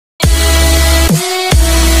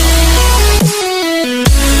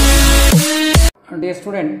Dear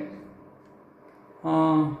student,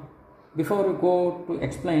 before we go to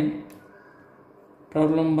explain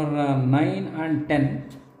problem number 9 and 10,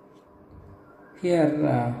 here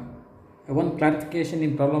one clarification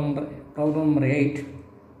in problem number 8.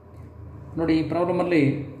 ನೋಡಿ ಈ ಪ್ರಾಬ್ಲಮಲ್ಲಿ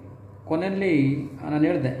ಕೊನೆಯಲ್ಲಿ ನಾನು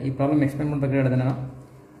ಹೇಳಿದೆ, ಈ ಪ್ರಾಬ್ಲಮ್ ಎಕ್ಸ್ಪ್ಲೇನ್ ಮಾಡಬೇಕು ಹೇಳಿದೆ ನಾನು.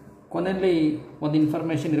 ಕೊನೆಯಲ್ಲಿ ಒಂದು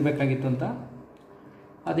ಇನ್ಫಾರ್ಮೇಷನ್ ಇರಬೇಕಾಗಿತ್ತು ಅಂತ.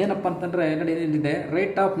 ಅದೇನಪ್ಪ ಅಂತಂದರೆ ನೋಡಿ, ಏನಿದೆ,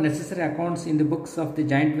 rate of necessary accounts in the books of the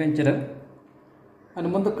joint venturer. ಅನ್ನು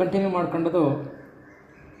ಮುಂದೆ continue ಮಾಡ್ಕೊಂಡದು,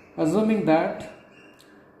 assuming that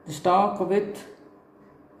the stock with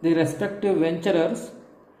the respective ವೆಂಚರರ್ಸ್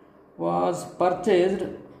was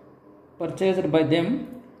purchased by them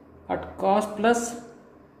at cost plus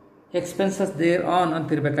expenses there on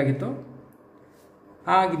ಅಂತ ಇರಬೇಕಾಗಿತ್ತು.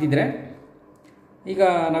 ಆಗಿದ್ದಿದ್ರೆ ಈಗ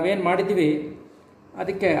ನಾವೇನು ಮಾಡಿದ್ದೀವಿ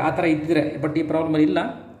ಅದಕ್ಕೆ ಆ ಥರ ಇದ್ದಿದ್ರೆ, ಬಟ್ ಈ ಪ್ರಾಬ್ಲಮಲ್ಲಿ ಇಲ್ಲ,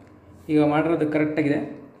 ಈಗ ಮಾಡಿರೋದು ಕರೆಕ್ಟಾಗಿದೆ.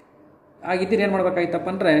 ಆಗಿದ್ದರೆ ಏನು ಮಾಡಬೇಕಾಗಿತ್ತಪ್ಪ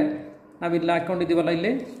ಅಂದರೆ, ನಾವಿಲ್ಲಿ ಹಾಕ್ಕೊಂಡಿದ್ದೀವಲ್ಲ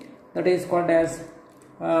ಇಲ್ಲಿ, that is called as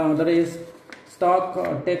that is stock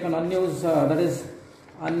taken unused, that is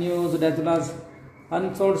unused as well as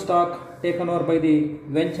unsold stock taken over by the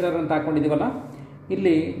venturer ಅಂತ ಹಾಕ್ಕೊಂಡಿದ್ದೀವಲ್ಲ.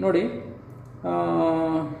 ಇಲ್ಲಿ ನೋಡಿ,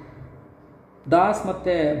 ದಾಸ್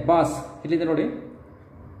ಮತ್ತು ಬಾಸ್ ಇಲ್ಲಿದೆ ನೋಡಿ,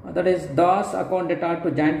 that is Das account data to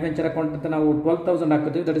joint venture account ಅಂತ ನಾವು 12,000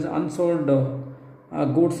 ಹಾಕೋತೀವಿ. That is unsold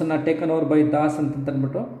ಗೂಡ್ಸನ್ನು taken over by Das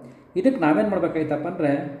ಅಂತಂದ್ಬಿಟ್ಟು. ಇದಕ್ಕೆ ನಾವೇನು ಮಾಡಬೇಕಾಯ್ತಪ್ಪ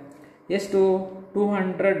ಅಂದರೆ, ಎಷ್ಟು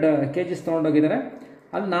 200 kg ತೊಗೊಂಡೋಗಿದ್ದಾರೆ,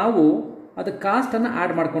 ಅಲ್ಲಿ ನಾವು ಅದು ಕಾಸ್ಟನ್ನು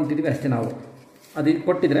ಆ್ಯಡ್ ಮಾಡ್ಕೊತಿದ್ವಿ ಅಷ್ಟೇ. ನಾವು ಅದು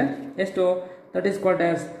ಕೊಟ್ಟಿದ್ರೆ ಎಷ್ಟು, that is called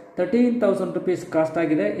as 13,000 rupees cost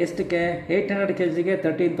ಆಗಿದೆ. ಎಷ್ಟಕ್ಕೆ, 800 kgಗೆ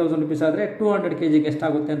 13,000 rupees ಆದರೆ 200 kgಗೆ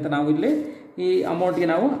ಎಷ್ಟಾಗುತ್ತೆ ಅಂತ ನಾವು ಇಲ್ಲಿ ಈ ಅಮೌಂಟ್ಗೆ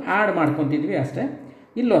ನಾವು ಆ್ಯಡ್ ಮಾಡ್ಕೊತಿದ್ವಿ ಅಷ್ಟೇ.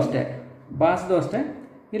 ಇಲ್ಲೂ ಅಷ್ಟೇ, ಬಾಸ್ದು ಅಷ್ಟೇ.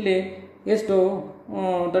 ಇಲ್ಲಿ ಎಷ್ಟು,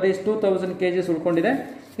 ದಟ್ ಈಸ್ 2,000 kgs ಉಳ್ಕೊಂಡಿದೆ.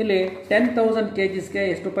 ಇಲ್ಲಿ 10,000 kgsಗೆ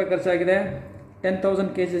ಎಷ್ಟು ರೂಪಾಯಿ ಖರ್ಚಾಗಿದೆ, 10,000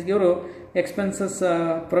 kgsಗೆ ಇವರು ಎಕ್ಸ್ಪೆನ್ಸಸ್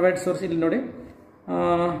ಪ್ರೊವೈಡ್ ಸೋರ್ಸ್ ಇಲ್ಲಿ ನೋಡಿ,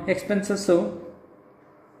 expenses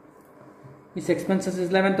expenses is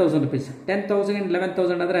 11,000 rupees. 10,000 and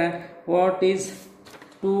 11,000 ಆದರೆ ವಾಟ್ ಈಸ್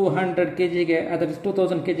 200 kgಗೆ, ಅದರ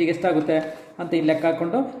 2,000 kgಗೆ ಎಷ್ಟಾಗುತ್ತೆ ಅಂತ ಇಲ್ಲಿ ಲೆಕ್ಕ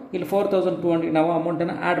ಹಾಕ್ಕೊಂಡು ಇಲ್ಲಿ 4,200 ನಾವು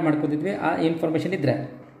ಅಮೌಂಟನ್ನು ಆ್ಯಡ್ ಮಾಡ್ಕೊತಿದ್ವಿ, ಆ ಇನ್ಫಾರ್ಮೇಷನ್ ಇದ್ದರೆ.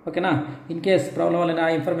 ಓಕೆನಾ? ಇನ್ ಕೇಸ್ ಪ್ರಾಬ್ಲಮಲ್ಲಿ ಆ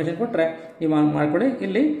ಇನ್ಫಾರ್ಮೇಷನ್ ಕೊಟ್ಟರೆ ನೀವು ಮಾಡ್ಕೊಳ್ಳಿ.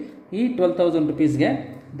 ಇಲ್ಲಿ ಈ 12,000 rupeesಗೆ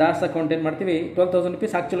ದಾಸ್ ಅಕೌಂಟ್ ಏನು ಮಾಡ್ತೀವಿ, 12,000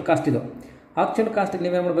 rupees ಆ್ಯಕ್ಚುಲ್ ಕಾಸ್ಟ್ ಇದು. ಆ್ಯಕ್ಚುಲ್ ಕಾಸ್ಟಿಗೆ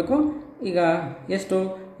ನೀವೇನು ಮಾಡಬೇಕು, ಈಗ ಎಷ್ಟು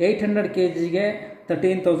 800 kgಗೆ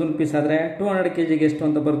 13,000 rupees ಆದರೆ 200 kgಗೆ ಎಷ್ಟು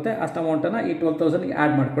ಅಂತ ಬರುತ್ತೆ, ಅಷ್ಟು ಅಮೌಂಟನ್ನು ಈ 12,000ಗೆ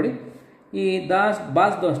ಆ್ಯಡ್ ಮಾಡಿಕೊಡಿ. ಈ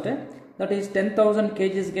ಬಾಸ್ದು ಅಷ್ಟೇ, ದಟ್ ಈಸ್ 10,000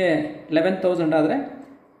 kgsಗೆ 11,000 ಆದರೆ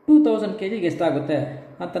 2,000 kgಗೆ ಎಷ್ಟಾಗುತ್ತೆ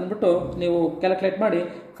ಅಂತಂದ್ಬಿಟ್ಟು ನೀವು ಕ್ಯಾಲ್ಕುಲೇಟ್ ಮಾಡಿ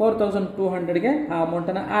 4,200ಗೆ ಆ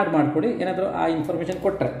ಅಮೌಂಟನ್ನು ಆ್ಯಡ್ ಮಾಡಿಕೊಡಿ, ಏನಾದರೂ ಆ ಇನ್ಫಾರ್ಮೇಷನ್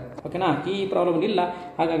ಕೊಟ್ಟರೆ. ಓಕೆನಾ? ಈ ಪ್ರಾಬ್ಲಮ್ ಇಲ್ಲ,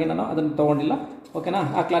 ಹಾಗಾಗಿ ನಾನು ಅದನ್ನು ತೊಗೊಂಡಿಲ್ಲ. ಓಕೆನಾ?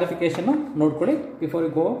 ಆ ಕ್ಲಾರಿಫಿಕೇಷನ್ನು ನೋಡ್ಕೊಳ್ಳಿ before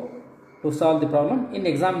you go to solve the problem in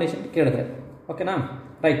examination ಕೇಳಿದ್ರೆ. ಓಕೆನಾ?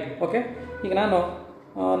 ರೈಟ್. ಓಕೆ, ಈಗ ನಾನು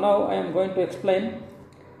now I am going to explain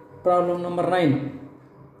problem number 9.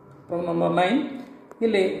 Problem number 9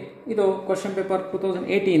 ಇಲ್ಲಿ ಇದು ಕ್ವಶನ್ ಪೇಪರ್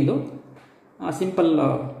 2018ದು. ಸಿಂಪಲ್,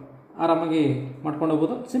 ಆರಾಮಾಗಿ ಮಾಡ್ಕೊಂಡು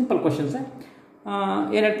ಹೋಗ್ಬೋದು, ಸಿಂಪಲ್ ಕ್ವಶನ್ಸೇ.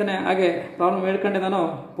 ಏನು ಹೇಳ್ತಾನೆ ಹಾಗೆ ಪ್ರಾಬ್ಲಮ್ ಹೇಳ್ಕೊಂಡೆ ನಾನು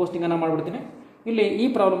ಪೋಸ್ಟಿಂಗನ್ನು ಮಾಡಿಬಿಡ್ತೀನಿ. ಇಲ್ಲಿ ಈ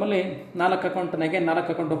ಪ್ರಾಬ್ಲಮಲ್ಲಿ 4 ಅಕೌಂಟ್ನಾಗೆ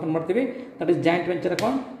 4 ಅಕೌಂಟ್ ಓಪನ್ ಮಾಡ್ತೀವಿ. That is joint venture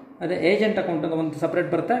account, ಅದೇ ಏಜೆಂಟ್ ಅಕೌಂಟ್ ಅಂತ ಒಂದು ಸಪ್ರೇಟ್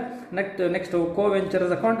ಬರುತ್ತೆ. ನೆಕ್ಸ್ಟ್ ಕೋ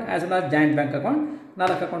ventures account as well as joint bank account,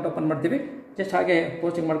 4 account open ಮಾಡ್ತೀವಿ. ಜಸ್ಟ್ ಹಾಗೆ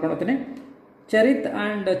ಪೋಸ್ಟಿಂಗ್ ಮಾಡ್ಕೊಂಡು ಹೋಗ್ತೀನಿ. Charit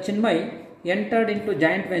and Chinmay entered into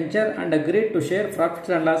joint venture and agreed to share profits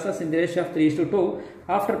and losses in the ratio of 3:2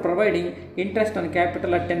 after providing interest on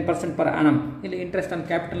capital at 10% per annum. ಇಲ್ಲಿ interest on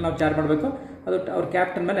capital ನಾವು charge ಮಾಡಬೇಕು, ಅದು ಅವ್ರ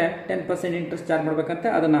capital ಮೇಲೆ 10% interest charge ಮಾಡಬೇಕಂತೆ.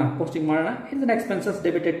 ಅದನ್ನು posting ಮಾಡೋಣ. ಇದನ್ನ expenses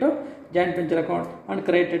debited to joint venture account and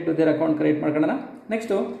credited to their account credit ಮಾಡ್ಕೊಳ್ಳೋಣ.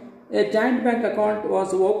 Next, A joint bank account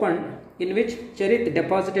was open in which Charit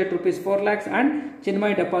deposited rupees 4 lakhs and Chinmay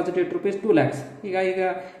deposited rupees 2 lakhs. ಈಗ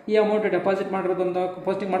ಈ amount deposit ಮಾಡಿರೋದೊಂದು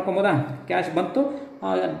posting ಮಾಡ್ಕೊಬೋದಾ, cash ಬಂತು,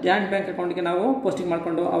 joint bank ಅಕೌಂಟ್ಗೆ ನಾವು posting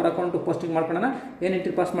ಮಾಡಿಕೊಂಡು ಅವ್ರ account posting ಮಾಡ್ಕೊಳ್ಳೋಣ. ಏನು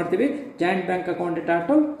ಎಂಟ್ರಿ ಪಾಸ್ ಮಾಡ್ತೀವಿ, joint bank account data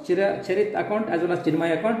to Charit account as well as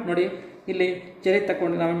Chinmay account. ನೋಡಿ, ಇಲ್ಲಿ ಚರಿತ್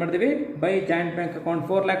ಅಕೌಂಟ್ಗೆ ನಾವೇನು ಮಾಡ್ತೀವಿ, by joint bank account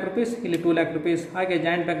 4 lakh rupees, ಇಲ್ಲಿ 2 lakh rupees. ಹಾಗೆ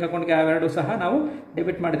ಜಾಯಿಂಟ್ ಬ್ಯಾಂಕ್ ಅಕೌಂಟ್ಗೆ ಅವೆರಡು ಸಹ ನಾವು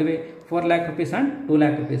ಡೆಬಿಟ್ ಮಾಡಿದ್ವಿ, 4 lakh rupees and 2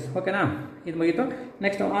 lakh rupees. ಓಕೆನಾ? ಇದು ಮುಗೀತು.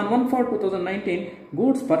 Next, on 1/4/2019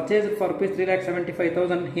 goods purchased for rupees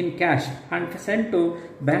 3,75,000 in cash and sent to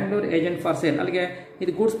Bangalore agent for sale. ಅಲ್ಲಿಗೆ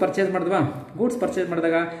ಇದು ಗೂಡ್ಸ್ ಪರ್ಚೇಸ್ ಮಾಡಿದ್ವಾ, ಗೂಡ್ಸ್ ಪರ್ಚೇಸ್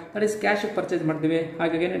ಮಾಡಿದಾಗ ದಟ್ ಈಸ್ ಕ್ಯಾಶ್ ಪರ್ಚೇಸ್ ಮಾಡ್ತೀವಿ.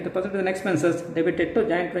 ಹಾಗಾಗಿ ಏನು percent expenses debited to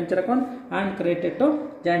joint venture account and credited to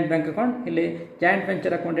joint bank account. ಇಲ್ಲಿ joint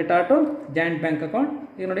venture account data to joint bank account.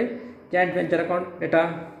 ಈಗ ನೋಡಿ, joint venture account data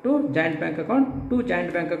to joint bank account to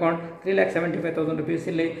joint bank account 3,75,000 rupees.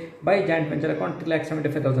 ಇಲ್ಲಿ by joint venture account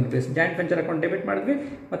 3,75,000 rupees. Joint venture account debit ಮಾಡಿದ್ವಿ,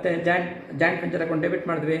 ಮತ್ತು joint venture account debit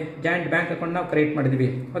ಮಾಡಿದ್ವಿ, joint bank account ನಾವು credit ಮಾಡಿದ್ವಿ.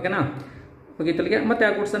 ಓಕೆನಾ, ಮುಗೀತಲ್ಲಿಗೆ. ಮತ್ತು ಆ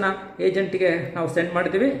ಗೂಡ್ಸನ್ನು ಏಜೆಂಟಿಗೆ ನಾವು ಸೆಂಡ್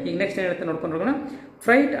ಮಾಡಿದ್ವಿ. ಈಗ ನೆಕ್ಸ್ಟ್ ಏನು ಹೇಳುತ್ತೆ ನೋಡ್ಕೊಂಡು ಹೋಗೋಣ.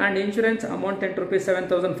 Freight and insurance amount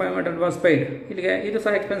 ₹7,500 was paid. ಇಲ್ಲಿಗೆ ಇದು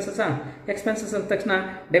ಸಹ ಎಕ್ಸ್ಪೆನ್ಸಸ್ ಅಂದ ತಕ್ಷಣ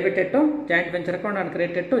debited to joint venture account and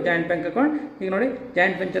credited to joint bank account. ಈಗ ನೋಡಿ,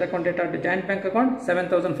 joint venture account data to joint bank account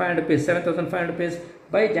 ₹7,500 rupees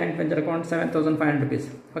by joint venture account ₹7,500 rupees.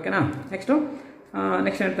 ಓಕೆನಾ,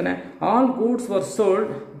 next ಹೇಳ್ತಾನೆ, all goods var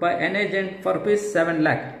sold by an agent for ₹7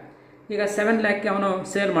 lakh. ಈಗ 7 lakhಗೆ ಅವನು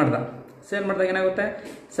sale ಮಾಡಿದಾಗ ಏನಾಗುತ್ತೆ,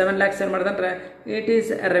 7 lakh sale ಮಾಡಿದಂದ್ರೆ it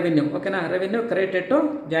is revenue. ಓಕೆನಾ, revenue credited to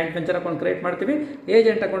joint venture account credit ಮಾಡ್ತೀವಿ,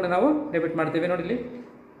 agent account ನಾವು debit ಮಾಡ್ತೀವಿ. ನೋಡಿ ಇಲ್ಲಿ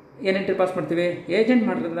ಏನು ಎಂಟ್ರಿ ಪಾಸ್ ಮಾಡ್ತೀವಿ, ಏಜೆಂಟ್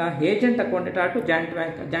ಮಾಡಿದ್ರಿಂದ agent account data to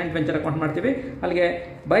joint venture account ಮಾಡ್ತೀವಿ. ಅಲ್ಲಿಗೆ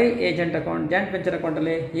by agent account joint venture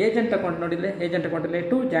ಅಕೌಂಟಲ್ಲಿ ಏಜೆಂಟ್ ಅಕೌಂಟ್ ನೋಡಿದ್ರೆ ಏಜೆಂಟ್ ಅಕೌಂಟಲ್ಲಿ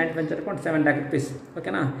to joint venture account ₹7 lakh.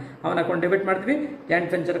 ಓಕೆನಾ, ಅವನ ಅಕೌಂಟ್ ಡೆಬಿಟ್ ಮಾಡಿದ್ವಿ,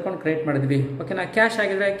 ಜಾಯಿಂಟ್ ವೆಂಚರ್ ಅಕೌಂಟ್ ಕ್ರೆಡಿಟ್ ಮಾಡಿದ್ವಿ. ಓಕೆನಾ, ಕ್ಯಾಶ್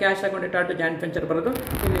ಆಗಿದ್ರೆ cash account data to joint venture ಬರೋದು.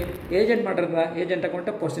 ಇಲ್ಲಿ ಏಜೆಂಟ್ ಮಾಡಿದ್ರಿಂದ ಏಜೆಂಟ್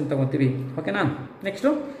ಅಕೌಂಟ್ ಪೋಸ್ಟಿಂಗ್ ತಗೋತೀವಿ. ಓಕೆನಾ,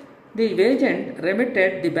 next the agent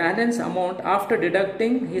remitted the balance amount after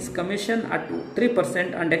deducting his commission at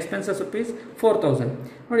 3% and expenses ₹4,000.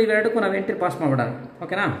 ನೋಡಿ, ಇವೆರಡಕ್ಕೂ ನಾವು ಎಂಟ್ರಿ ಪಾಸ್ ಮಾಡೋಣ.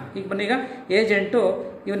 ಓಕೆನಾ, ಈಗ ಬನ್ನೀಗ ಏಜೆಂಟು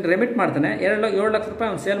ಇವನು ರೆಮಿಟ್ ಮಾಡ್ತಾನೆ, $7 lakh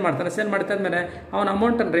ಅವ್ನು ಸೇಲ್ ಮಾಡಿದ್ದಾದ್ಮೇಲೆ ಅವನ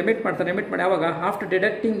ಅಮೌಂಟನ್ನು ರೆಮಿಟ್ ಮಾಡಿ ಯಾವಾಗ after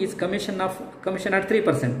deducting is commission at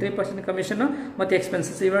 3% commission ಮತ್ತು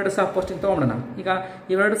ಎಕ್ಸ್ಪೆನ್ಸಸ್ ಇವೆರಡು ಸಹ ಪೋಸ್ಟಿಂಗ್ ತೊಗೊಂಡೋಣ. ಈಗ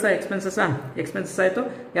ಇವೆರಡು ಸಹ ಎಕ್ಸ್ಪೆನ್ಸಸ್ ಆಯಿತು.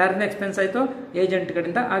 ಯಾರಿಂದ ಎಕ್ಸ್ಪೆನ್ಸ್ ಆಯಿತು, ಏಜೆಂಟ್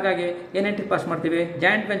ಕಡೆಯಿಂದ. ಹಾಗಾಗಿ ಏನು ಎಂಟ್ರಿ ಪಾಸ್ ಮಾಡ್ತೀವಿ,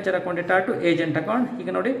 joint venture account data to agent account. ಈಗ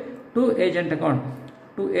ನೋಡಿ, ಟು ಏಜೆಂಟ್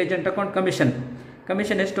ಅಕೌಂಟ್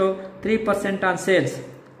ಕಮಿಷನ್ ಎಷ್ಟು, 3% ಆನ್ ಸೇಲ್ಸ್.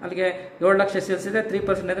 ಅಲ್ಲಿಗೆ 7 ಲಕ್ಷ ಸೇಲ್ಸ್ ಇದೆ,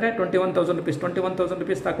 3% ಅಂದರೆ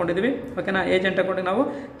 ₹21,000 ತಗೊಂಡಿದ್ವಿ. ಓಕೆನಾ, ಏಜೆಂಟ್ ಅಕೌಂಟಿಗೆ ನಾವು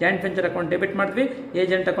ಜಾಯಿಂಟ್ ವೆಂಚರ್ ಅಕೌಂಟ್ ಡೆಬಿಟ್ ಮಾಡಿದ್ವಿ,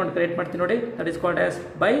 ಏಜೆಂಟ್ ಅಕೌಂಟ್ ಕ್ರೆಡಿಟ್ ಮಾಡ್ತೀವಿ. ನೋಡಿ, that is called as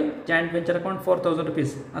by joint venture account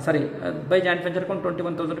 ₹4,000. By joint venture account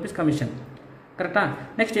 ₹21,000 commission. ಕರೆಕ್ಟಾ.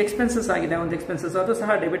 ನೆಕ್ಸ್ಟ್ ಎಕ್ಸ್ಪೆನ್ಸಸ್ ಆಗಿದೆ, ಒಂದು ಎಕ್ಸ್ಪೆನ್ಸಸ್ ಅದು ಸಹ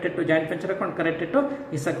debited to joint venture account, corrected two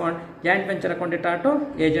is account, joint venture account data to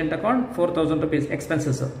agent account ₹4,000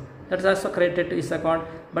 expenses. That is also credited two is account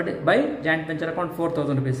but by joint venture account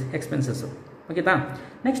 ₹4,000 expenses. ಓಕೆತಾ.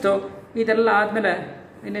 Next ಇದೆಲ್ಲ ಆದಮೇಲೆ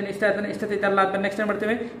ಇನ್ನೇನು ಇದೆಲ್ಲ ಆದಮೇಲೆ next ಏನು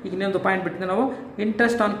ಮಾಡ್ತೀವಿ, ಈಗ ಇನ್ನೊಂದು point ಬಿಟ್ಟಿದ್ದೆ ನಾವು,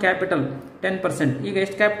 ಇಂಟ್ರೆಸ್ಟ್ ಆನ್ ಕ್ಯಾಪಿಟಲ್ 10%. ಈಗ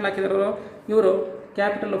ಎಷ್ಟು ಕ್ಯಾಪಿಟಲ್ ಹಾಕಿದ್ರು ಇವರು,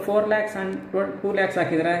 ಕ್ಯಾಪಿಟಲ್ 4 lakhs ಆ್ಯಂಡ್ 2 lakhs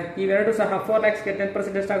ಹಾಕಿದರೆ, ಇವೆರಡು ಸಹ 4 lakhsಗೆ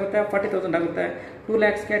 10% ಎಷ್ಟಾಗುತ್ತೆ, 40,000 ಆಗುತ್ತೆ. 2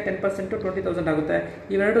 lakhsಗೆ 10% 20,000 ಆಗುತ್ತೆ.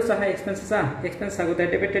 ಇವೆರಡು ಸಹ ಎಕ್ಸ್ಪೆನ್ಸ್ ಆಗುತ್ತೆ,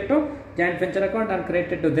 debited to joint venture account and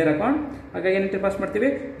credited to their account. ಹಾಗಾಗಿ ಏನು ಪಾಸ್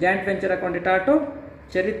ಮಾಡ್ತೀವಿ, joint venture account data to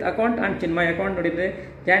Charit account and Chinmay account. ನೋಡಿದರೆ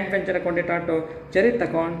joint venture account data to Charit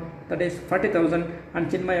account, that is 40,000 and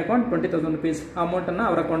Chinmay account ₹20,000. ಆ ಅಮೌಂಟನ್ನು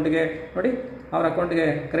ಅವ್ರ ಅಕೌಂಟ್ಗೆ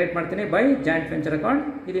ಕ್ರೆಡಿಟ್ ಮಾಡ್ತೀನಿ ಬೈ ಜಾಯಿಂಟ್ ವೆಂಚರ್ ಅಕೌಂಟ್.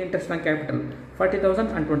 ಇದು ಇಂಟ್ರೆಸ್ಟ್ ಆನ್ ಕ್ಯಾಪಿಟಲ್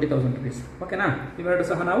 40,000 ಆ್ಯಂಡ್ ₹20,000. ಓಕೆನಾ, ಇವೆರಡು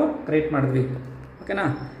ಸಹ ನಾವು ಕ್ರೆಡಿಟ್ ಮಾಡಿದ್ವಿ. ಓಕೆನಾ,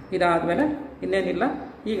 ಇದಾದಮೇಲೆ ಇನ್ನೇನಿಲ್ಲ.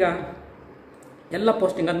 ಈಗ ಎಲ್ಲ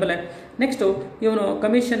ಪೋಸ್ಟಿಂಗ್ ಆದಮೇಲೆ ನೆಕ್ಸ್ಟು ಇವನು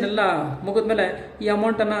ಕಮಿಷನ್ ಎಲ್ಲ ಮುಗಿದ್ಮೇಲೆ ಈ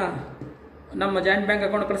ಅಮೌಂಟನ್ನು ನಮ್ಮ ಜಾಯಿಂಟ್ ಬ್ಯಾಂಕ್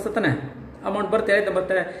ಅಕೌಂಟ್ ಕಳಿಸ್ತಾನೆ. ಅಮೌಂಟ್ ಬರುತ್ತೆ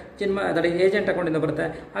ಏಜೆಂಟ್ ಅಕೌಂಟಿಂದ ಬರುತ್ತೆ.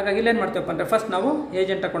 ಹಾಗಾಗಿ ಇಲ್ಲೇನು ಮಾಡ್ತೀವಪ್ಪ ಅಂದರೆ, ಫಸ್ಟ್ ನಾವು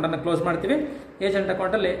ಏಜೆಂಟ್ ಅಕೌಂಟನ್ನು ಕ್ಲೋಸ್ ಮಾಡ್ತೀವಿ. ಏಜೆಂಟ್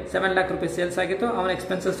ಅಕೌಂಟಲ್ಲಿ ₹7 lakh ಸೇಲ್ಸ್ ಆಗಿತ್ತು. ಅವನ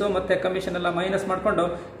ಎಕ್ಸ್ಪೆನ್ಸಸ್ಸು ಮತ್ತು ಕಮಿಷನ್ ಎಲ್ಲ ಮೈನಸ್ ಮಾಡಿಕೊಂಡು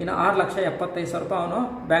ಇನ್ನು ₹6,75,000 ಅವನು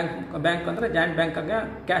ಬ್ಯಾಂಕ್ ಅಂದರೆ ಜಾಯಿಂಟ್ ಬ್ಯಾಂಕಾಗ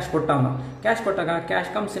ಕ್ಯಾಶ್ ಕೊಟ್ಟಾಗ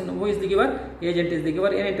cash comes in who is the ಗಿವರ್, agent is the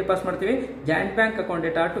ಗಿವರ್. ಏನು ಎಂಟ್ರಿ ಪಾಸ್ ಮಾಡ್ತೀವಿ, joint bank account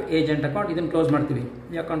data to agent account. ಇದನ್ನು ಕ್ಲೋಸ್ ಮಾಡ್ತೀವಿ.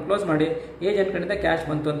 ಈ ಅಕೌಂಟ್ ಕ್ಲೋಸ್ ಮಾಡಿ ಏಜೆಂಟ್ ಕಡೆಯಿಂದ ಕ್ಯಾಶ್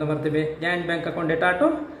ಬಂತು ಅಂತ ಬರ್ತೀವಿ. Joint bank account data to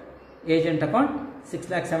agent account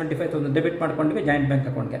 6,75,000 debit ಮಾಡ್ಕೊಂಡಿವಿ joint bank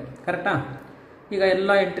ಅಕೌಂಟ್ಗೆ. ಕರೆಕ್ಟಾ. ಈಗ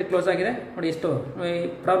ಎಲ್ಲ ಎಂಟ್ರಿ ಕ್ಲೋಸ್ ಆಗಿದೆ. ನೋಡಿ, ಎಷ್ಟು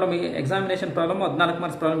ಪ್ರಾಬ್ಲಮ್, ಈ ಎಕ್ಸಾಮಿನೇಷನ್ ಪ್ರಾಬ್ಲಮ್ 14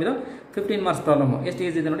 ಮಾರ್ಕ್ಸ್ ಪ್ರಾಬ್ಲಮ್, ಇದು 15 ಮಾರ್ಕ್ಸ್ ಪ್ರಾಬ್ಲಮ್. ಎಷ್ಟು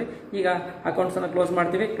ಈಸಿ ಇದೆ ನೋಡಿ. ಈಗ ಅಕೌಂಟ್ಸನ್ನು ಕ್ಲೋಸ್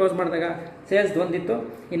ಮಾಡ್ತೀವಿ. ಕ್ಲೋಸ್ ಮಾಡಿದಾಗ ಸೇಲ್ಸ್ ಒಂದಿತ್ತು,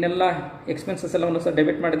 ಇನ್ನೆಲ್ಲ ಎಕ್ಸ್ಪೆನ್ಸಸ್ ಎಲ್ಲ ಒಂದು ಸಹ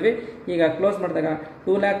ಡೆಬಿಟ್ ಮಾಡಿದ್ವಿ. ಈಗ ಕ್ಲೋಸ್ ಮಾಡಿದಾಗ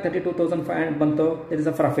 2,32,500 ಬಂತು. It is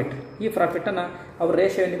a profit. ಈ ಪ್ರಾಫಿಟನ್ನು ಅವ್ರ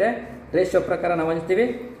ರೇಷಿಯೋ ಏನಿದೆ, ರೇಷಿಯೋ ಪ್ರಕಾರ ನಾವು ಹಂಚ್ತೀವಿ.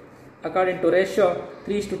 ಅಕಾರ್ಡಿಂಗ್ ಟು ರೇಷಿಯೋ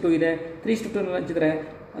 3:2 ಇದೆ. 3:2 ಹಂಚಿದ್ರೆ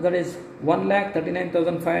ದಟ್ ಈಸ್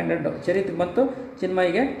 1,39,500 ಚರಿತ್ಗೆ ಬಂತು.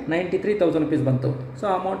 ಚಿನ್ಮಯ್ಗೆ ₹93,000 ಬಂತು. ಸೊ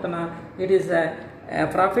ಅಮೌಂಟನ್ನು it is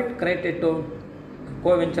profit credited to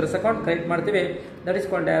co ventures account credit ಮಾಡ್ತೀವಿ. That is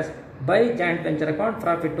called as by joint venture account.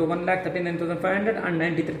 Profit to 1,39,500 and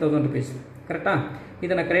 ₹93,000. ಕರೆಕ್ಟಾ.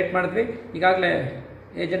 ಇದನ್ನು ಕ್ರೆಡಿಟ್ ಮಾಡಿದ್ವಿ. ಈಗಾಗಲೇ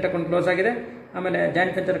ಏಜೆಂಟ್ ಅಕೌಂಟ್ ಕ್ಲೋಸ್ ಆಗಿದೆ. ಆಮೇಲೆ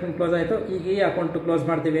ಜಾಯಿಂಟ್ ವೆಂಚರ್ ಅಕೌಂಟ್ ಕ್ಲೋಸ್ ಆಯಿತು. ಈಗ ಈ ಅಕೌಂಟು ಕ್ಲೋಸ್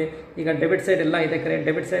ಮಾಡ್ತೀವಿ. ಈಗ ಡೆಬಿಟ್ ಸೈಡ್ ಎಲ್ಲ ಇದೆ,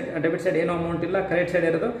 ಡೆಬಿಟ್ ಸೈಡ್ ಏನೋ ಅಮೌಂಟ್ ಇಲ್ಲ, ಕ್ರೆಡಿಟ್ ಸೈಡ್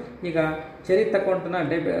ಇರೋದು. ಈಗ ಚರಿತ್ ಅಕೌಂಟನ್ನ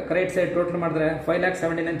ಕ್ರೆಡಿಟ್ ಸೈಡ್ ಟೋಟಲ್ ಮಾಡಿದ್ರೆ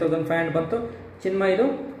 5,79,500 ಬಂತು. ಚಿನ್ಮಯ್ದು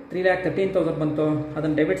 3,13,000 ಬಂತು.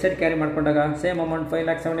 ಅದನ್ನು ಡೆಬಿಟ್ ಸೈಡ್ ಕ್ಯಾರಿ ಮಾಡ್ಕೊಂಡಾಗ ಸೇಮ್ ಅಮೌಂಟ್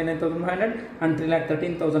 5,79,500 ಆ್ಯಂಡ್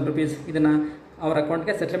 ₹3,13,000. ಇದನ್ನು ಅವ್ರ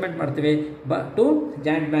ಅಕೌಂಟ್ಗೆ ಸೆಟಲ್ಮೆಂಟ್ ಮಾಡ್ತೀವಿ to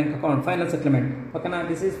joint bank account, final settlement. ಓಕೆನಾ,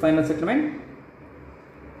 this is final settlement.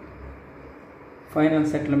 Final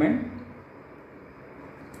settlement.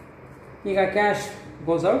 ಈಗ ಕ್ಯಾಶ್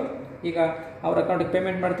ಗೋಸ್ ಔಟ್. ಈಗ ಅವ್ರ ಅಕೌಂಟಿಗೆ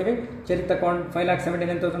ಪೇಮೆಂಟ್ ಮಾಡ್ತೀವಿ. ಚರಿತ್ ಅಕೌಂಟ್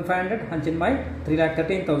 5,79,500, ಹಂಚಿನ ಮೈ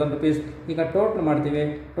 3,13,000 rupees. ಈಗ ಟೋಟಲ್ ಮಾಡ್ತೀವಿ.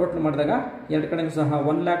 ಟೋಟಲ್ ಮಾಡಿದಾಗ ಎರಡು ಕಡೆಗೂ ಸಹ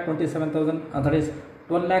 1,27,000, that is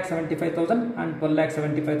 12,75,000 and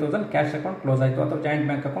 12,75,000 cash account close ಆಯಿತು ಅಥವಾ ಜಾಯಿಂಟ್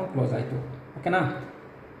ಬ್ಯಾಂಕ್ ಅಕೌಂಟ್ ಕ್ಲೋಸ್ ಆಯಿತು. ಓಕೆನಾ,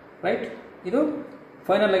 ರೈಟ್. ಇದು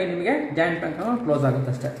ಫೈನಲ್ ಆಗಿ ನಿಮಗೆ ಜಾಯಿಂಟ್ ಬ್ಯಾಂಕ್ ಅಕೌಂಟ್ ಕ್ಲೋಸ್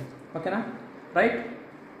ಆಗುತ್ತೆ ಅಷ್ಟೇ. ಓಕೆನಾ, ರೈಟ್.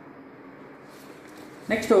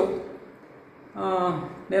 ನೆಕ್ಸ್ಟು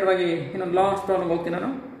ನೇರವಾಗಿ ಇನ್ನೊಂದು ಲಾಸ್ಟ್ ಪ್ರಾಬ್ಲಮ್ ಹೋಗ್ತೀನಿ ನಾನು.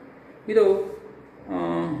 ಇದು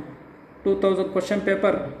 2000 ಕ್ವಶನ್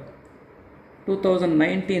ಪೇಪರ್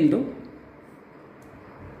 2019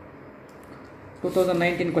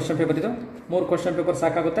 ಕ್ವಶನ್ ಪೇಪರ್. ಇದು 3 ಕ್ವಶನ್ ಪೇಪರ್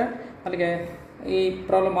ಸಾಕಾಗುತ್ತೆ. ಅಲ್ಲಿಗೆ ಈ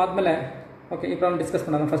ಪ್ರಾಬ್ಲಮ್ ಆದಮೇಲೆ ಓಕೆ, ಈ ಪ್ರಾಬ್ಲಮ್ ಡಿಸ್ಕಸ್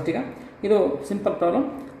ಮಾಡೋಣ ಫಸ್ಟ್. ಈಗ ಇದು ಸಿಂಪಲ್ ಪ್ರಾಬ್ಲಮ್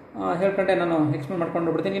ಹೇಳ್ಕೊಂಡೆ ನಾನು ಎಕ್ಸ್ಪ್ಲೇನ್ ಮಾಡ್ಕೊಂಡು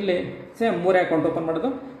ಹೋಗ್ಬಿಡ್ತೀನಿ. ಇಲ್ಲಿ ಸೇಮ್ 3 ಅಕೌಂಟ್ ಓಪನ್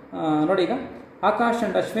ಮಾಡೋದು. ನೋಡಿ, ಈಗ Akash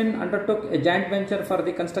and Ashwin undertook a joint venture for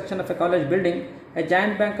the construction of a college building. A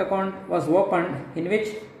joint bank account was opened in which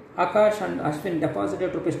Akash and Ashwin deposited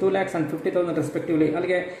rupees 2,50,000 respectively.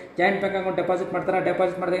 ಅಲ್ಲಿಗೆ joint bank account deposit ಮಾಡ್ತಾರೆ.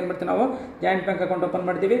 Deposit ಮಾಡಿದಾಗ ಏನು ಮಾಡ್ತೀವಿ ನಾವು, joint bank account open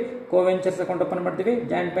ಮಾಡ್ತೀವಿ, ಕೋವೆಂಚರ್ಸ್ account open ಮಾಡ್ತೀವಿ.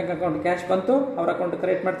 Joint bank account cash ಬಂತು, ಅವ್ರ ಅಕೌಂಟ್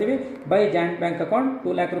ಕ್ರಿಯೇಟ್ ಮಾಡ್ತೀವಿ. By joint bank account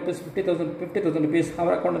 2,00,000 rupees, 50,000 rupees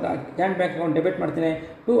ಅವ್ರ account joint bank account debit ಮಾಡ್ತೀನಿ.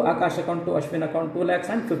 To Akash account, to Ashwin account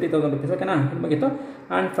 2,50,000 rupees. ಓಕೆನಾ, ಇದು ಮುಗೀತು.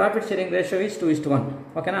 And profit sharing ratio is 2:1.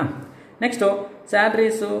 ಓಕೆನಾ. Next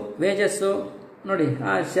salaries, wages. ನೋಡಿ,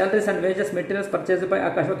 ಆ salaries and wages materials purchase by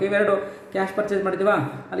Akash. Okay, ಇವೆರಡು cash purchase ಮಾಡಿದ್ದೀವಾ,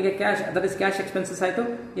 ಅಲ್ಲಿಗೆ cash, that is cash expenses ಆಯಿತು.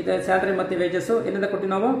 ಇದು ಸ್ಯಾಲರಿ ಮತ್ತು ವೇಜಸ್ಸು ಎಲ್ಲಿಂದ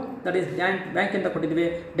ಕೊಟ್ಟಿವಿ ನಾವು, ದಟ್ ಈಸ್ ಜಾಯಿಂಟ್ ಬ್ಯಾಂಕಿಂದ ಕೊಟ್ಟಿದ್ವಿ.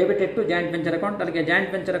 Debited to joint venture account. ಅಲ್ಲಿಗೆ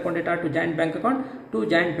joint venture account it to joint bank account, to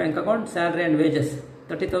joint bank account salary and wages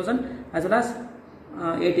 30,000 as well as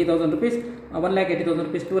 80,000 rupees, 1,80,000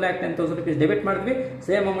 rupees, 2,10,000 rupees debit ಮಾಡಿದ್ವಿ.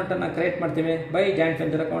 Same ಅಮೌಂಟನ್ನು create ಮಾಡ್ತೀವಿ by joint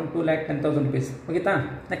venture account 2,10,000 rupees. ಮುಗಿತಾ.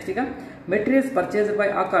 Next ಈಗ materials purchase by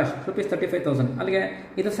Akash rupees 35,000. ಅಲ್ಲಿಗೆ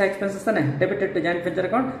ಇದು ಸಹ expenses ತಾನೆ. Debited to joint venture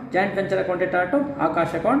account, joint venture account it to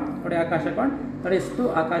Akash account. ನೋಡಿ, Akash account that is to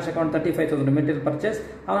Akash account 35,000 material purchase.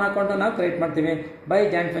 ಅವನ ಅಕೌಂಟನ್ನು ನಾವು ಕ್ರಿಯೇಟ್ ಮಾಡ್ತೀವಿ by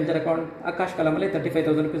joint venture account. Akash ಕಾಲಮಲ್ಲಿ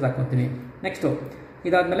 35,000 rupees ಹಾಕೊತೀವಿ. Next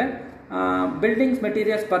ಇದಾದಮೇಲೆ buildings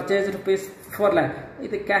materials purchase rupees 4 lakh.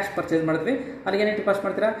 ಇದು cash purchase ಮಾಡಿದ್ವಿ. ಅಲ್ಲಿಗೆ ಏನೇನು ಪಾಸ್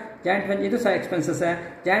ಮಾಡ್ತೀರಾ, ಜಾಯಿಂಟ್ ವೆಂಚರ್, ಇದು ಸಹ expenses.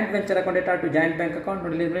 Joint venture account it to joint bank account.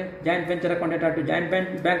 ನೋಡಿದ್ರಿ, joint venture account it to joint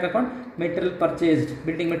bank account. Material purchased,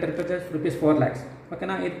 building material purchase rupees 4 lakhs.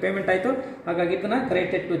 ಓಕೆನಾ, ಇದು ಪೇಮೆಂಟ್ ಆಯಿತು. ಹಾಗಾಗಿ ಇದನ್ನ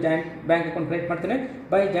credited to joint bank account credit ಮಾಡ್ತೀನಿ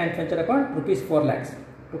by joint venture account rupees 4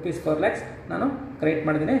 lakhs ನಾನು credit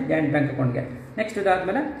ಮಾಡಿದ್ದೀನಿ joint bank ಅಕೌಂಟ್ಗೆ. Next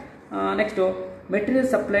ಇದಾದಮೇಲೆ next material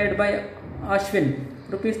supplied by Ashwin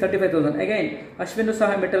rupees 35,000. Again Ashwin ಸಹ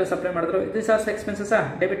ಮೆಟೀರಿಯಲ್ ಸಪ್ಲೈ ಮಾಡಿದ್ರು. ಇದು ಸಹ expenses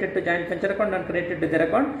debited to joint venture account, ನಾನು ಕ್ರೆಡಿಟೆಡ್ ಟು ದೇರ್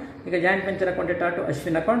ಅಕೌಂಟ್. ಈಗ joint venture account it to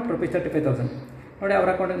Ashwin account rupees 35,000. ನೋಡಿ, ಅವ್ರ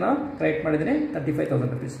ಅಕೌಂಟಿಗೆ ನಾವು ಕ್ರೆಡಿಟ್ ಮಾಡಿದ್ದೀನಿ 35,000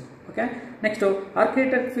 rupees. Okay. Next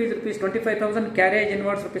architect fees rupees 25,000, carriage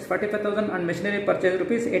inverse rupees 45,000 and machinery purchase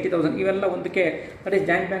rupees 80,000. ಇವೆಲ್ಲ ಒಂದಕ್ಕೆ that is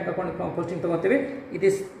joint bank account posting ತೊಗೊತೀವಿ. It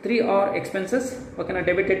is 3 are expenses. ಓಕೆನಾ,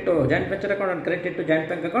 debited to joint venture account and credited to joint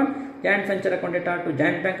bank account. Joint venture account it to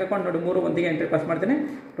joint bank account. ನೋಡಿ, 3 ಒಂದಿಗೆ entry pass ಮಾಡ್ತೀನಿ.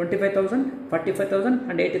 25,000, 45,000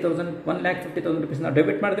 and 80,000, 1,50,000 rupees ನಾವು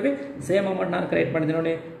debit ಮಾಡಿದ್ವಿ. Same amount ನಾನು credit ಮಾಡಿದ್ದೀನಿ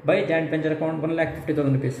ನೋಡಿ by joint venture account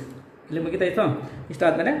 1,50,000 rupees. ಇಲ್ಲಿ ಮುಗಿತಾಯಿತು.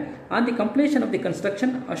 ಇಷ್ಟಾದಮೇಲೆ on the completion of the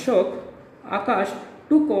construction Akash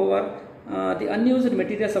took over the unused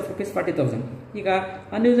materials of rupees 40,000. ಈಗ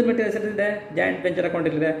ಅನ್ಯೂಸ್ಡ್ ಮೆಟೀರಿಯಲ್ಸ್ ಎಲ್ಲಿದೆ, ಜಾಯಿಂಟ್ ವೆಂಚರ್ ಅಕೌಂಟ್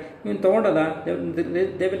ಇಲ್ಲಿದೆ. ಇವನು ತೊಗೊಂಡಲ್ಲ,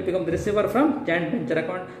 they will become the receiver from joint venture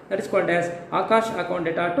account. That is called as Akash account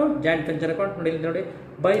it to joint venture account. ನೋಡಿ, ಇಲ್ಲಿ ನೋಡಿ,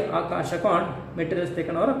 by Akash account materials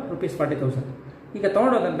taken over rupees 40,000. ಈಗ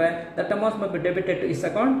ತೊಗೊಂಡೋದಂದರೆ that amount must be debited two is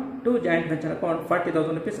account to joint venture account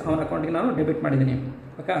 40,000 rupees ಅವನ ಅಕೌಂಟ್ಗೆ ನಾನು debit ಮಾಡಿದ್ದೀನಿ.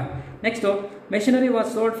 Okay. Next machinery was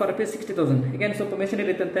sold for rupees 60,000. ಈಗೇನು ಸ್ವಲ್ಪ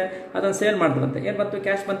ಮೆಷಿನರಿ ಇತ್ತಂತೆ, ಅದನ್ನು ಸೇಲ್ ಮಾಡಿದ್ರಂತೆ. ಏನು ಬಂತು,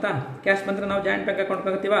 ಕ್ಯಾಶ್ ಬಂತಾ. ಕ್ಯಾಶ್ ಬಂದರೆ ನಾವು ಜಾಯಿಂಟ್ ಬ್ಯಾಂಕ್ ಅಕೌಂಟ್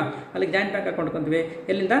ಹೋಗ್ತೀವ, ಅಲ್ಲಿಗೆ ಜಾಯಿಂಟ್ ಬ್ಯಾಂಕ್ ಅಕೌಂಟ್ ತೊಗೊಂತೀವಿ.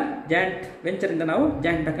 ಎಲ್ಲಿಂದ, ಜಾಯಿಂಟ್ ವೆಂಚರಿಂದ ನಾವು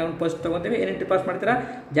ಜಾಯಿಂಟ್ ಬ್ಯಾಂಕ್ ಅಕೌಂಟ್ ಪೋಸ್ಟ್ ತೊಗೊಂತೀವಿ. ಏನೇನು ಪಾಸ್ ಮಾಡ್ತೀರಾ,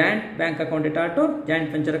 joint bank account it to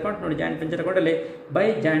joint venture account. ನೋಡಿ, ಜಾಯಿಂಟ್ ವೆಂಚರ್ ಅಕೌಂಟಲ್ಲಿ by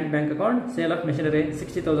joint bank account sale of machinery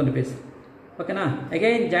 60,000 rupees. ಓಕೆನಾ.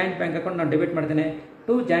 ಅಗೈನ್ ಜಾಯಿಂಟ್ ಬ್ಯಾಂಕ್ ಅಕೌಂಟ್ ನಾನು debit ಮಾಡ್ತೇನೆ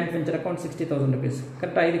to joint venture account 60,000 rupees.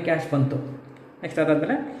 ಕರೆಕ್ಟಾ, ಇದು cash ಬಂತು. ನೆಕ್ಸ್ಟ್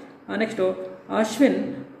ಅದಾದಮೇಲೆ next Ashwin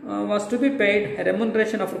was to be paid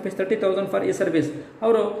remuneration of rupees 30,000 for ಈ service.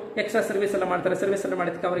 ಅವರು ಎಕ್ಸ್ಟ್ರಾ ಸರ್ವಿಸ್ ಎಲ್ಲ ಮಾಡ್ತಾರೆ. ಸರ್ವಿಸ್ ಎಲ್ಲ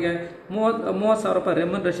ಮಾಡಿದ್ದಕ್ಕೆ ಅವರಿಗೆ 30,000 ರೂಪಾಯಿ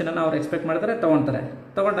ರೆಮ್ಯುನರೇಷನನ್ನು ಅವ್ರು ಎಕ್ಸ್ಪೆಕ್ಟ್ ಮಾಡ್ತಾರೆ, ತೊಗೊಳ್ತಾರೆ.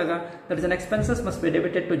 ತೊಗೊಂಡಾಗ that is an expenses must be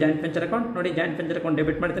debited to joint venture account. ನೋಡಿ, ಜಾಯಿಂಟ್ ವೆಂಚರ್ ಅಕೌಂಟ್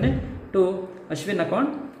ಡೆಬಿಟ್ ಮಾಡ್ತೀನಿ to Ashwin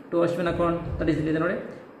account. That is ಇಲ್ಲಿದೆ ನೋಡಿ,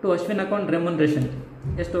 ಟು ಅಶ್ವಿನ್ ಅಕೌಂಟ್ ರೆಮ್ಯುನರೇಷನ್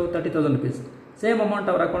ಎಷ್ಟು 30,000 rupees. ಸೇಮ್ ಅಮೌಂಟ್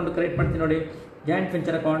ಅವ್ರ ಅಕೌಂಟ್ ಕ್ರೆಡಿಟ್ ಮಾಡ್ತೀನಿ ನೋಡಿ, ಜಾಯಿಂಟ್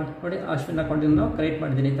ವೆಂಚರ್ ಅಕೌಂಟ್. ನೋಡಿ, ಅಶ್ವಿನ್ ಅಕೌಂಟಿಂದ ನಾವು ಕ್ರೆಡಿಟ್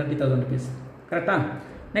ಮಾಡಿದ್ದೀನಿ 30,000 rupees. ಕರೆಕ್ಟಾ.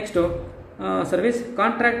 Next service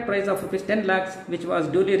contract price of rupees 10 lakhs which was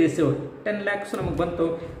duly received. 10 lakhs ನಮಗೆ ಬಂತು.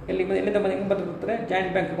 ಎಲ್ಲಿಂದ ಹೆಂಗೆ ಬರ್ತದೆ,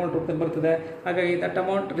 ಜಾಯಿಂಟ್ ಬ್ಯಾಂಕ್ ಅಕೌಂಟ್ ರೂಪದಲ್ಲಿ ಬರ್ತದೆ. ಹಾಗಾಗಿ ದಟ್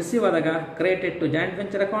ಅಮೌಂಟ್ ರಿಸೀವ್ ಆದಾಗ credited to joint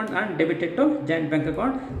venture account and debited to joint bank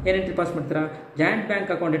account. ಏನು ಎಂಟ್ರಿ ಪಾಸ್ ಮಾಡ್ತೀರಾ, joint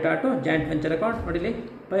bank account it to joint venture account. ನೋಡಿಲಿ,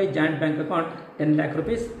 by joint bank account 10 lakh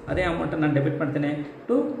rupees. ಅದೇ ಅಮೌಂಟನ್ನು ನಾನು ಡೆಬಿಟ್ ಮಾಡ್ತೇನೆ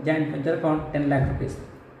to joint venture account 10 lakh rupees.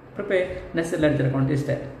 Prepare necessary ledger account.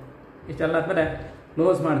 ಇಷ್ಟೆಲ್ಲ ಆದಮೇಲೆ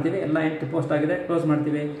close ಮಾಡ್ತೀವಿ. ಎಲ್ಲ ಎಂಟ್ರಿ ಪೋಸ್ಟ್ ಆಗಿದೆ, ಕ್ಲೋಸ್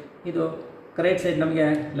ಮಾಡ್ತೀವಿ. ಇದು ಕ್ರೆಡಿಟ್ ಸೈಡ್ ನಮಗೆ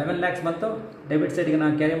 11 lakhs ಬಂತು. ಡೆಬಿಟ್ ಸೈಡ್ಗೆ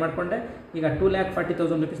ನಾನು ಕ್ಯಾರಿ ಮಾಡಿಕೊಂಡೆ. ಈಗ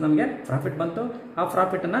 2,40,000 rupees ನಮಗೆ ಪ್ರಾಫಿಟ್ ಬಂತು. ಆ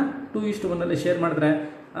ಪ್ರಾಫಿಟನ್ನು 2:1 ಶೇರ್ ಮಾಡಿದ್ರೆ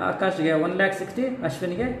ಆಕಾಶ್ಗೆ 1,60,000,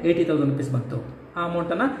 ಅಶ್ವಿನ್ಗೆ 80,000 rupees ಬಂತು. ಆ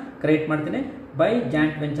ಅಮೌಂಟನ್ನು ಕ್ರೆಡಿಟ್ ಮಾಡ್ತೀನಿ by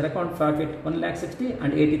joint venture account profit 1,60,000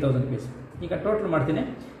 and 80,000 rupees. ಈಗ ಟೋಟಲ್ ಮಾಡ್ತೀನಿ.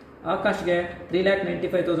 ಆಕಾಶ್ಗೆ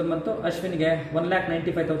 3,95,000 ಬಂತು, ಅಶ್ವಿನ್ಗೆ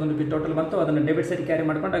 1,95,000 rupees ಟೋಟಲ್ ಬಂತು. ಅದನ್ನು ಡೆಬಿಟ್ ಸೈಡ್ ಕ್ಯಾರಿ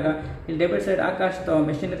ಮಾಡ್ಕೊಂಡಾಗ ಇಲ್ಲಿ debit side Akash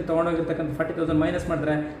machinery ತೊಗೊಂಡೋಗಿರ್ತಕ್ಕಂಥ 40,000 minus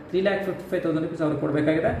ಮಾಡಿದ್ರೆ 3,55,000 rupees ಅವ್ರಿಗೆ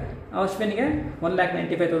ಕೊಡಬೇಕಾಗಿದೆ. ಅಶ್ವಿನ್ಗೆ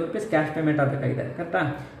 1,95,000 rupees ಕ್ಯಾಶ್ ಪೇಮೆಂಟ್ ಆಗಬೇಕಾಗಿದೆ. ಕರೆಕ್ಟಾ.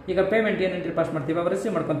 ಈಗ ಪೇಮೆಂಟ್ ಏನು ಎಂಟ್ರಿ ಪಾಸ್ ಮಾಡ್ತೀವಿ ಅವ್ರು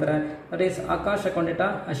ರಿಸೀವ್ ಮಾಡ್ಕೊತಾರೆ. That is Akash account ಇಟ,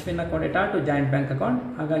 Ashwin account ಇಟ to joint bank account.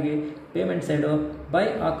 ಹಾಗಾಗಿ payment side by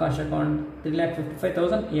Akash account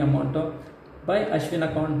 3,55,000 ಈ amount, by Ashwin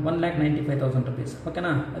account 1,95,000 rupees.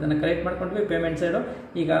 ಓಕೆನಾ. ಅದನ್ನು ಕ್ರೆಡಿಟ್ ಮಾಡ್ಕೊಂಡ್ವಿ ಪೇಮೆಂಟ್ ಸೈಡು.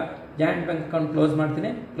 ಈಗ ಜಾಯಿಂಟ್ ಬ್ಯಾಂಕ್ ಅಕೌಂಟ್ ಕ್ಲೋಸ್ ಮಾಡ್ತೀನಿ.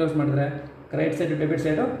 ಕ್ಲೋಸ್ ಮಾಡಿದ್ರೆ credit side debit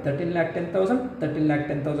side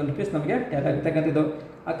 13,10,000 rupees ನಮಗೆ ಯಾರಾಗತಕ್ಕಂಥದ್ದು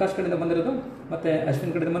ಆಕಾಶ್ ಕಡೆಯಿಂದ ಬಂದಿರೋದು ಮತ್ತು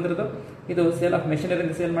ಅಶ್ವಿನ್ ಕಡೆಯಿಂದ ಬಂದಿರೋದು. ಇದು ಸೇಲ್ ಆಫ್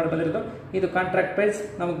ಮೆಷಿನರಿಯಿಂದ ಸೇಲ್ ಮಾಡಿ ಬಂದಿರೋದು. ಇದು ಕಾಂಟ್ರಾಕ್ಟ್ ಪ್ರೈಸ್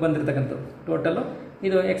ನಮಗೆ ಬಂದಿರತಕ್ಕಂಥದ್ದು ಟೋಟಲು.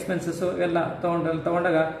 ಇದು ಎಕ್ಸ್ಪೆನ್ಸಸ್ಸು ಎಲ್ಲ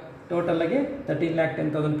ತೊಗೊಂಡಾಗ ಟೋಟಲಾಗಿ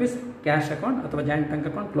 13,10,000 rupees ಕ್ಯಾಶ್ ಅಕೌಂಟ್ ಅಥವಾ ಜಾಯಿಂಟ್ ಬ್ಯಾಂಕ್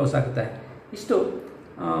ಅಕೌಂಟ್ ಕ್ಲೋಸ್ ಆಗುತ್ತೆ. ಇಷ್ಟು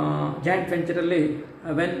joint ವೆಂಚರಲ್ಲಿ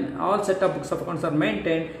when all set of books of accounts R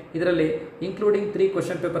maintain. ಇದರಲ್ಲಿ ಇನ್ಕ್ಲೂಡಿಂಗ್ 3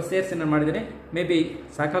 ಕ್ವಶನ್ ಪೇಪರ್ ಸೇರಿಸಿ ನಾನು ಮಾಡಿದ್ದೀನಿ. ಮೇ ಬಿ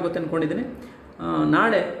ಸಾಕಾಗುತ್ತೆ ಅಂದ್ಕೊಂಡಿದ್ದೀನಿ.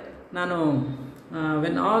 ನಾಳೆ ನಾನು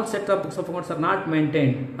when all set of books of accounts R not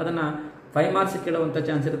maintain ಅದನ್ನು 5 marks ಕೇಳುವಂಥ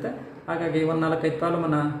ಚಾನ್ಸ್ ಇರುತ್ತೆ. ಹಾಗಾಗಿ 4-5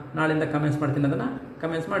 ಪ್ರಾಬ್ಲಮನ್ನು ನಾಳೆಯಿಂದ ಕಮೆಂಟ್ಸ್ ಮಾಡ್ತೀನಿ. ಅದನ್ನು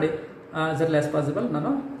ಕಮೆಂಟ್ಸ್ ಮಾಡಿ ಆಸ್ ಎರ್ಲಿ ಆಸ್ ಪಾಸಿಬಲ್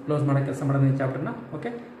ನಾನು ಕ್ಲೋಸ್ ಮಾಡೋ ಕೆಲಸ ಮಾಡೋದು ಈ ಚಾಪ್ಟರ್ನ.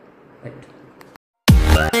 Okay, right.